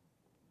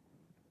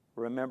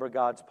 Remember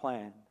God's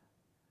plan.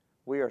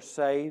 We are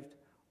saved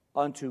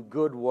unto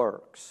good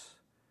works.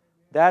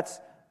 That's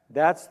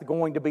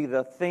going to be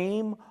the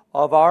theme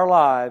of our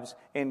lives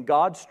in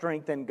God's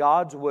strength and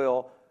God's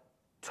will,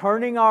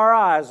 turning our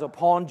eyes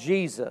upon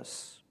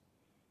Jesus.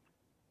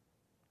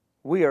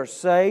 We are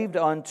saved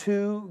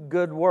unto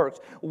good works.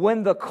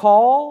 When the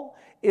call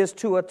is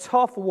to a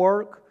tough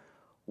work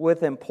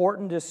with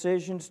important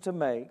decisions to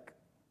make,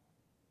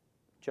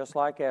 just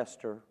like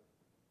Esther,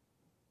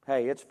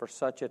 hey, it's for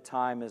such a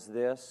time as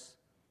this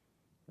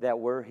that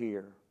we're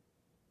here.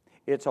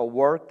 It's a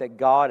work that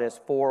God has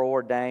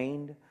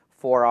foreordained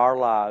for our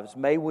lives.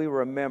 May we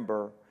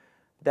remember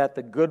that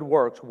the good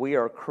works we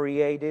are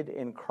created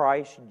in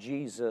Christ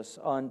Jesus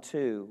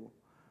unto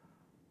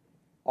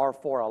are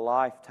for a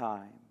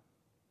lifetime.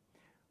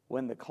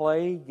 When the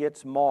clay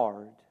gets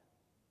marred,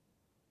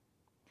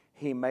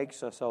 He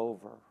makes us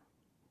over.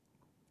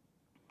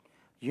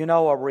 You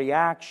know, a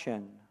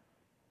reaction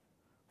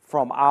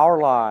from our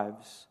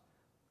lives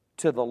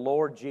to the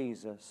Lord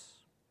Jesus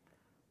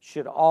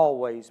should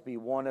always be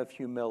one of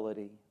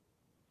humility.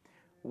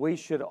 We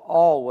should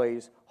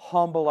always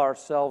humble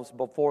ourselves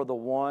before the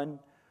one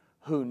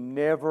who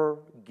never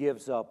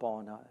gives up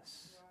on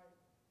us.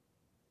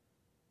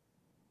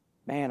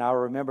 Man, I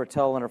remember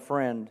telling a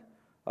friend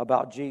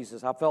about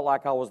Jesus. I felt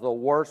like I was the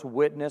worst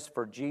witness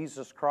for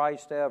Jesus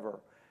Christ ever.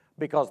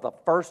 Because the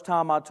first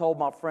time I told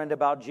my friend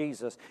about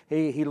Jesus,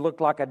 he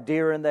looked like a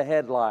deer in the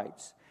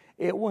headlights.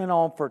 It went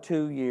on for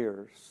 2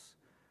 years.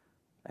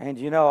 And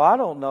you know, I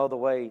don't know the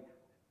way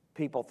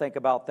people think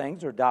about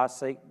things or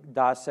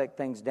dissect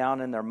things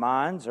down in their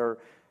minds, or,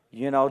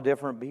 you know,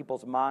 different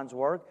people's minds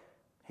work.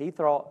 He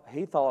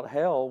thought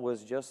hell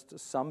was just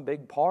some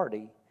big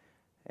party.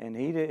 And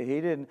he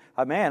didn't.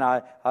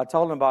 I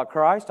told him about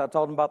Christ. I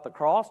told him about the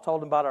cross.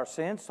 Told him about our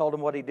sins. Told him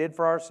what He did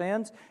for our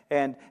sins.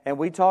 And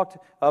I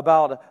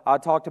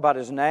talked about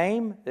His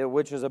name,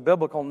 which is a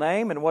biblical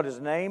name, and what His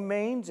name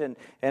means. And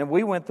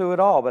we went through it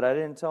all. But I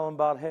didn't tell him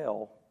about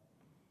hell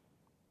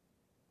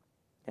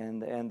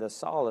and the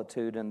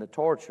solitude and the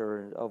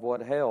torture of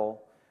what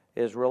hell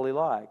is really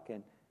like.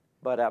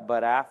 But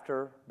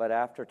after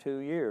 2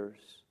 years,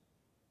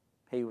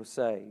 he was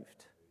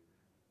saved.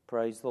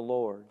 Praise the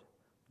Lord.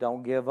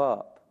 Don't give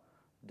up.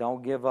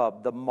 Don't give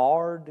up. The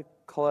marred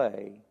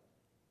clay,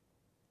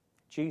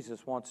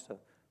 Jesus wants to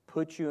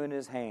put you in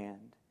His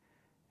hand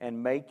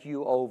and make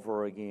you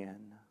over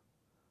again.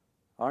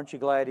 Aren't you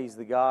glad He's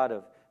the God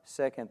of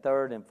second,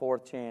 third, and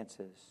fourth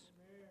chances?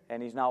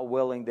 And He's not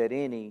willing that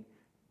any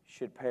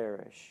should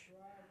perish.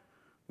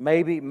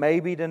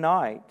 Maybe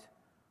tonight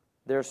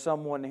there's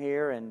someone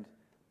here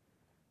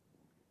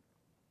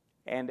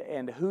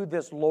and who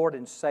this Lord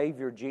and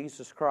Savior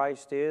Jesus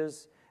Christ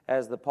is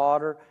as the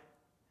potter,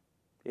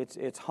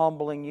 it's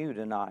humbling you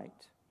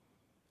tonight.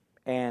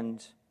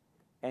 And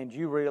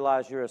you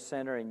realize you're a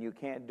sinner and you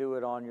can't do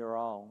it on your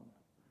own.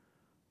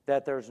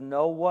 That there's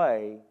no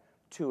way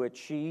to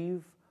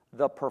achieve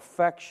the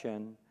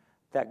perfection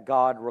that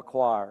God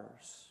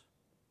requires.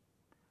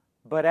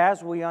 But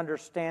as we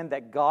understand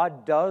that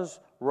God does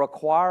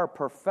require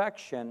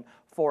perfection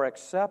for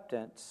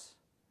acceptance,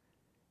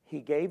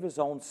 He gave His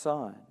own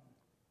Son.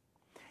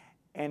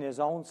 And His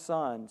own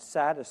Son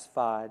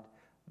satisfied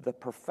the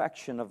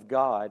perfection of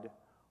God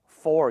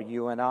for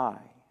you and I.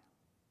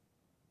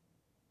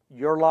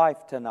 Your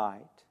life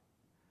tonight,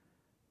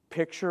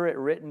 picture it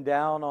written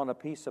down on a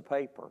piece of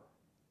paper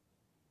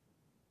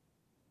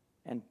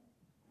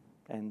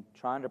and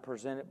trying to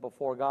present it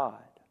before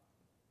God.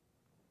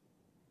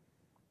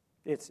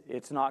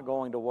 It's not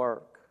going to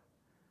work.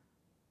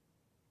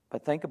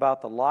 But think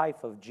about the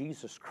life of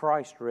Jesus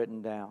Christ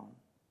written down.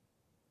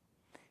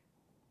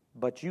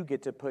 But you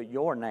get to put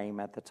your name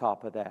at the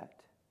top of that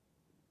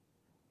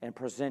and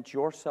present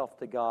yourself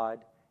to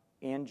God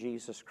in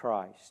Jesus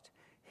Christ.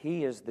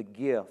 He is the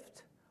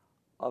gift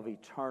of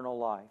eternal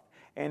life.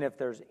 And if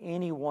there's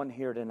anyone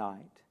here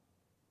tonight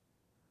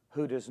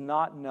who does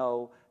not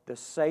know the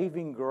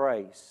saving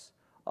grace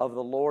of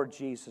the Lord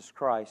Jesus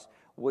Christ,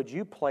 would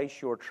you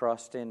place your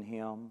trust in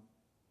Him?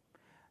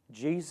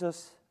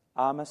 Jesus,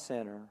 I'm a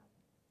sinner.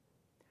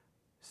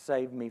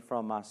 Save me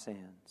from my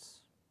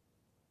sins.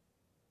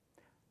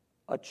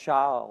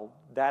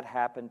 That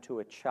happened to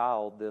a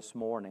child this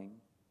morning.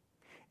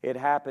 It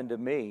happened to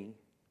me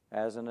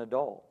as an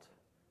adult.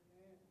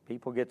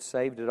 People get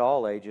saved at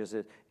all ages.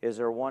 Is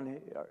there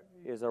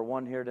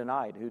one here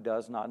tonight who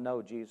does not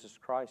know Jesus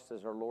Christ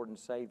as our Lord and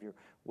Savior?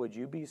 Would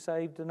you be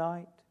saved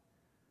tonight?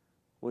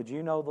 Would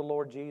you know the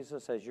Lord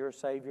Jesus as your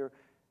Savior?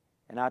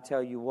 And I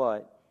tell you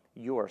what,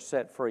 you are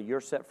set free.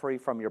 You're set free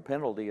from your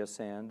penalty of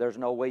sin. There's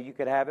no way you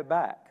could have it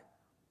back.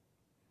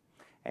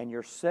 and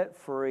you're set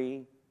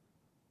free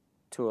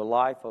to a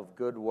life of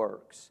good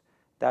works.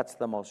 That's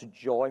the most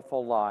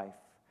joyful life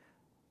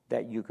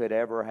that you could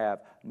ever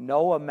have.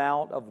 No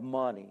amount of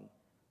money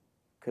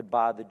could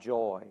buy the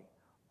joy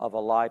of a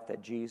life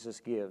that Jesus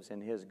gives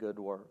in His good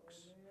works.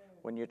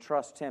 When you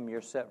trust Him,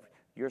 you're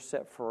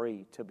set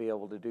free to be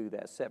able to do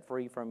that. Set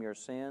free from your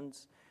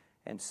sins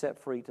and set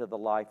free to the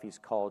life He's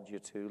called you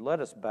to. Let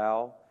us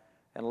bow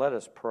and let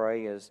us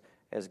pray as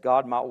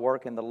God might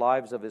work in the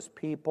lives of His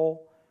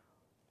people,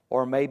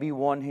 or maybe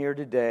one here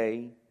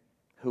today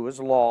who is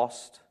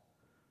lost.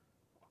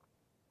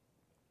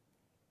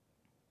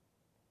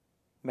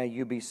 May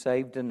you be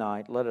saved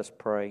tonight. Let us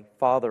pray.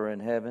 Father in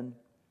heaven,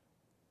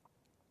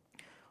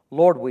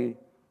 Lord,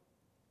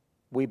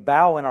 we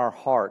bow in our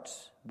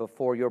hearts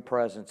before your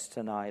presence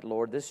tonight.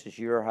 Lord, this is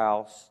your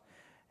house,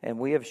 and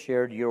we have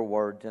shared your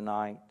word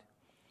tonight.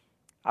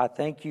 I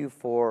thank you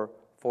for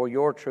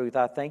your truth.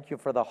 I thank you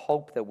for the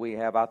hope that we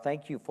have. I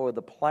thank you for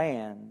the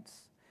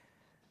plans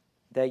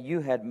that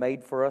you had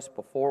made for us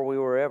before we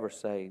were ever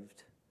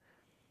saved.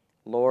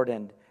 Lord,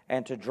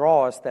 and to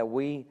draw us that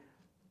we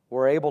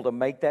were able to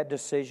make that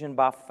decision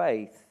by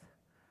faith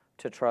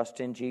to trust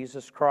in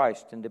Jesus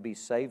Christ and to be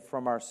saved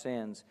from our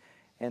sins.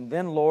 And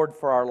then, Lord,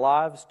 for our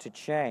lives to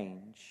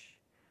change,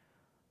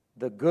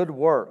 the good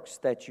works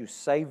that you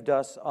saved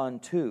us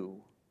unto.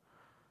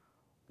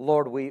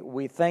 Lord,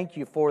 we thank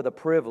you for the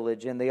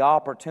privilege and the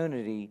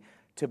opportunity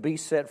to be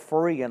set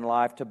free in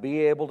life, to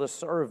be able to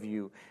serve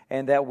you,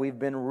 and that we've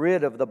been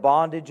rid of the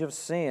bondage of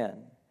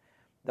sin.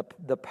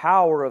 The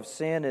power of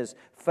sin is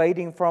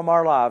fading from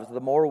our lives the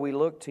more we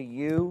look to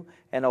you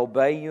and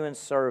obey you and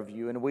serve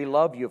you. And we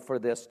love you for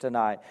this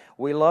tonight.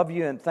 We love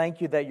you and thank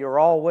you that you're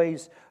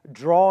always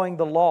drawing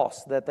the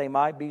lost that they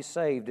might be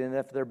saved. And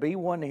if there be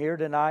one here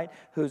tonight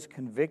who's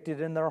convicted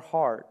in their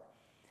heart,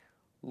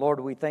 Lord,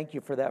 we thank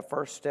you for that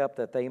first step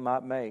that they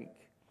might make.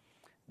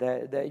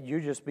 That you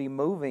just be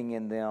moving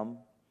in them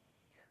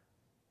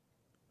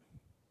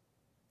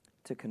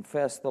to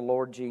confess the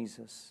Lord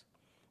Jesus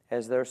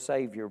as their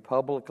Savior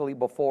publicly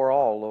before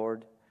all,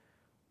 Lord.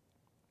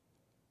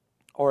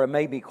 Or it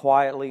may be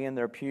quietly in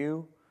their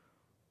pew.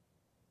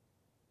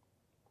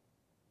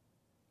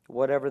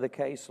 Whatever the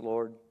case,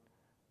 Lord,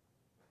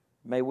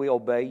 may we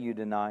obey you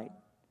tonight.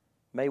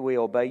 May we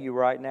obey you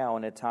right now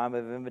in a time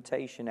of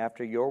invitation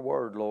after your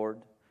word,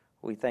 Lord.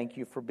 We thank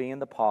you for being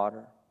the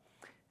potter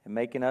and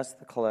making us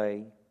the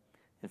clay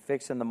and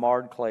fixing the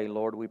marred clay,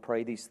 Lord. We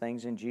pray these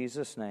things in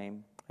Jesus'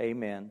 name.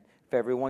 Amen. If everyone